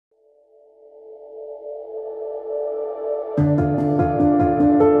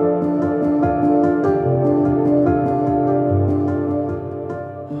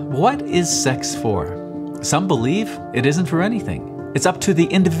what is sex for? Some believe it isn't for anything. It's up to the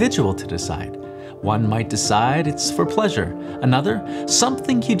individual to decide. One might decide it's for pleasure. Another,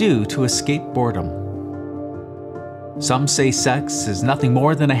 something you do to escape boredom. Some say sex is nothing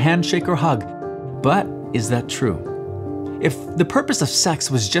more than a handshake or hug. But is that true? If the purpose of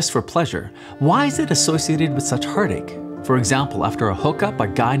sex was just for pleasure, why is it associated with such heartache? For example, after a hookup, a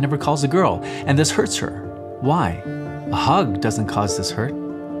guy never calls a girl, and this hurts her. Why? A hug doesn't cause this hurt.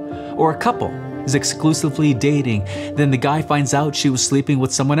 Or a couple is exclusively dating, then the guy finds out she was sleeping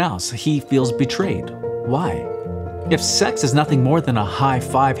with someone else. He feels betrayed. Why? If sex is nothing more than a high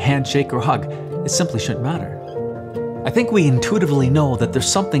five, handshake, or hug, it simply shouldn't matter. I think we intuitively know that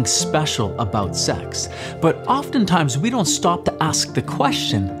there's something special about sex, but oftentimes we don't stop to ask the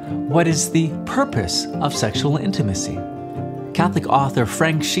question, what is the purpose of sexual intimacy? Catholic author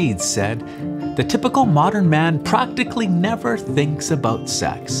Frank Sheeds said, "The typical modern man practically never thinks about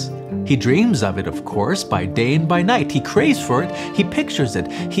sex. He dreams of it, of course, by day and by night. He craves for it, he pictures it,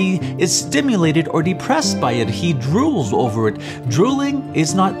 he is stimulated or depressed by it, he drools over it. Drooling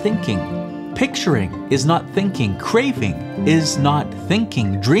is not thinking. Picturing is not thinking. Craving is not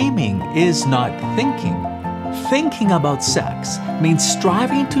thinking. Dreaming is not thinking." Thinking about sex means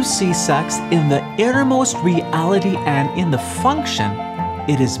striving to see sex in the innermost reality and in the function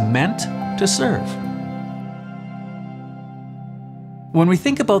it is meant to serve. When we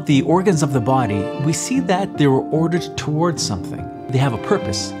think about the organs of the body, we see that they were ordered towards something. They have a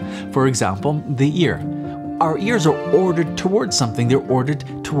purpose. For example, the ear. Our ears are ordered towards something. They're ordered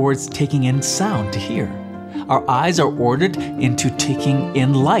towards taking in sound to hear. Our eyes are ordered into taking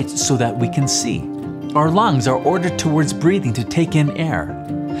in light so that we can see. Our lungs are ordered towards breathing to take in air.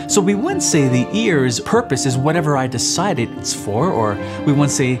 So we wouldn't say the ear's purpose is whatever I decided it's for, or we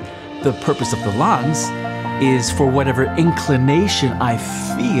wouldn't say the purpose of the lungs is for whatever inclination I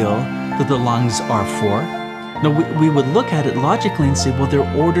feel that the lungs are for. No, we would look at it logically and say, well,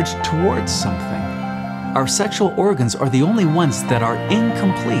 they're ordered towards something. Our sexual organs are the only ones that are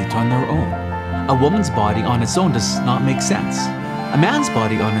incomplete on their own. A woman's body on its own does not make sense. A man's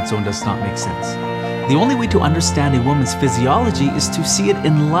body on its own does not make sense. The only way to understand a woman's physiology is to see it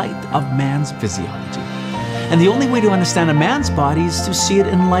in light of man's physiology. And the only way to understand a man's body is to see it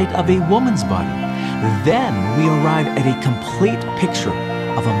in light of a woman's body. Then we arrive at a complete picture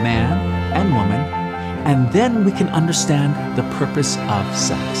of a man and woman, and then we can understand the purpose of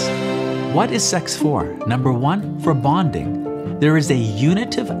sex. What is sex for? Number one, for bonding. There is a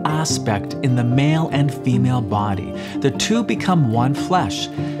unitive aspect in the male and female body. The two become one flesh.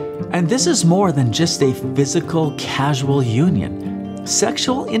 And this is more than just a physical, casual union.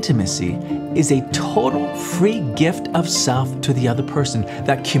 Sexual intimacy is a total free gift of self to the other person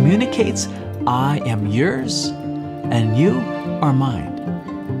that communicates, I am yours and you are mine.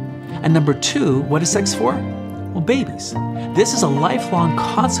 And number two, what is sex for? Well, babies. This is a lifelong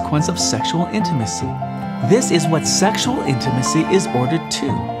consequence of sexual intimacy. This is what sexual intimacy is ordered to.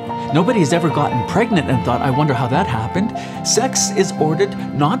 Nobody has ever gotten pregnant and thought, I wonder how that happened. Sex is ordered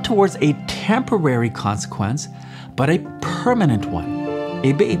not towards a temporary consequence, but a permanent one,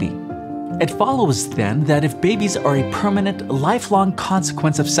 a baby. It follows then that if babies are a permanent, lifelong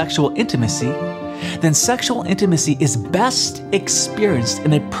consequence of sexual intimacy, then sexual intimacy is best experienced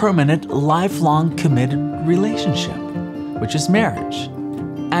in a permanent, lifelong committed relationship, which is marriage.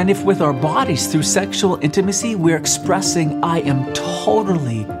 And if with our bodies through sexual intimacy we're expressing, I am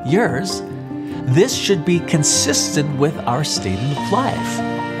totally yours, this should be consistent with our state of life.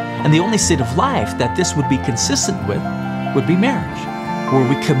 And the only state of life that this would be consistent with would be marriage, where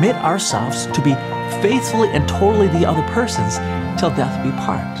we commit ourselves to be faithfully and totally the other person's till death we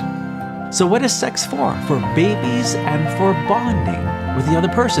part. So what is sex for? For babies and for bonding with the other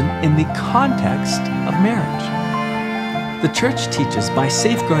person in the context of marriage. The Church teaches by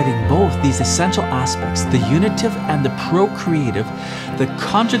safeguarding both these essential aspects, the unitive and the procreative, the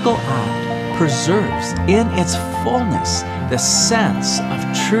conjugal act preserves in its fullness the sense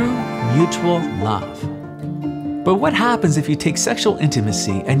of true mutual love. But what happens if you take sexual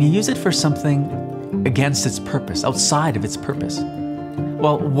intimacy and you use it for something against its purpose, outside of its purpose?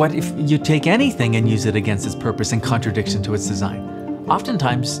 Well, what if you take anything and use it against its purpose in contradiction to its design?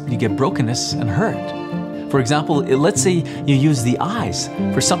 Oftentimes, you get brokenness and hurt. For example, let's say you use the eyes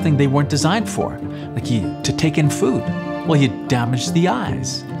for something they weren't designed for, like to take in food. Well, you damage the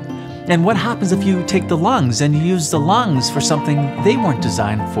eyes. And what happens if you take the lungs and you use the lungs for something they weren't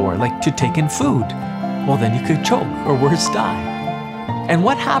designed for, like to take in food? Well, then you could choke or worse, die. And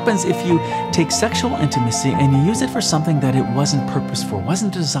what happens if you take sexual intimacy and you use it for something that it wasn't purposed for,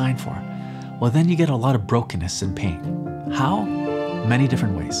 wasn't designed for? Well, then you get a lot of brokenness and pain. How? many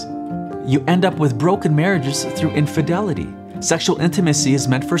different ways. You end up with broken marriages through infidelity. Sexual intimacy is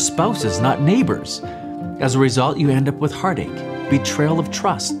meant for spouses, not neighbors. As a result, you end up with heartache, betrayal of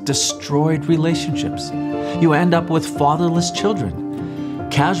trust, destroyed relationships. You end up with fatherless children.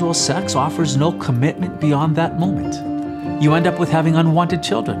 Casual sex offers no commitment beyond that moment. You end up with having unwanted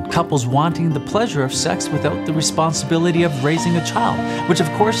children, couples wanting the pleasure of sex without the responsibility of raising a child, which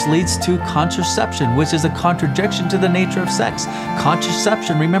of course leads to contraception, which is a contradiction to the nature of sex.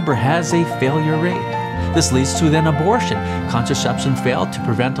 Contraception, remember, has a failure rate. This leads to then abortion. Contraception failed to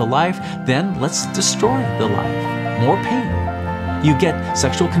prevent a life, then let's destroy the life. More pain. You get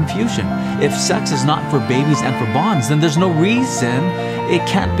sexual confusion. If sex is not for babies and for bonds, then there's no reason it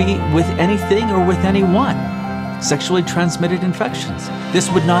can't be with anything or with anyone. Sexually transmitted infections.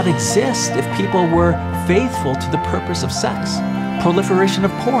 This would not exist if people were faithful to the purpose of sex. Proliferation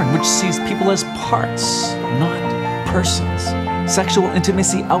of porn, which sees people as parts, not persons. Sexual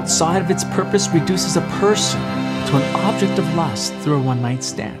intimacy outside of its purpose reduces a person to an object of lust through a one-night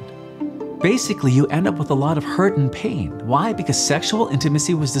stand. Basically, you end up with a lot of hurt and pain. Why? Because sexual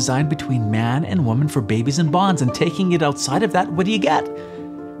intimacy was designed between man and woman for babies and bonds, and taking it outside of that, what do you get?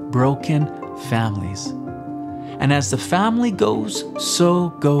 Broken families. And as the family goes, so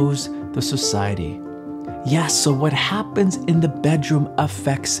goes the society. Yes, so what happens in the bedroom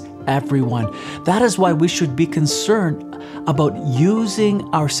affects everyone. That is why we should be concerned about using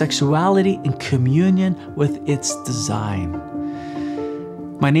our sexuality in communion with its design.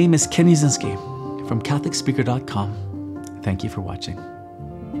 My name is Ken Yasinski from CatholicSpeaker.com. Thank you for watching.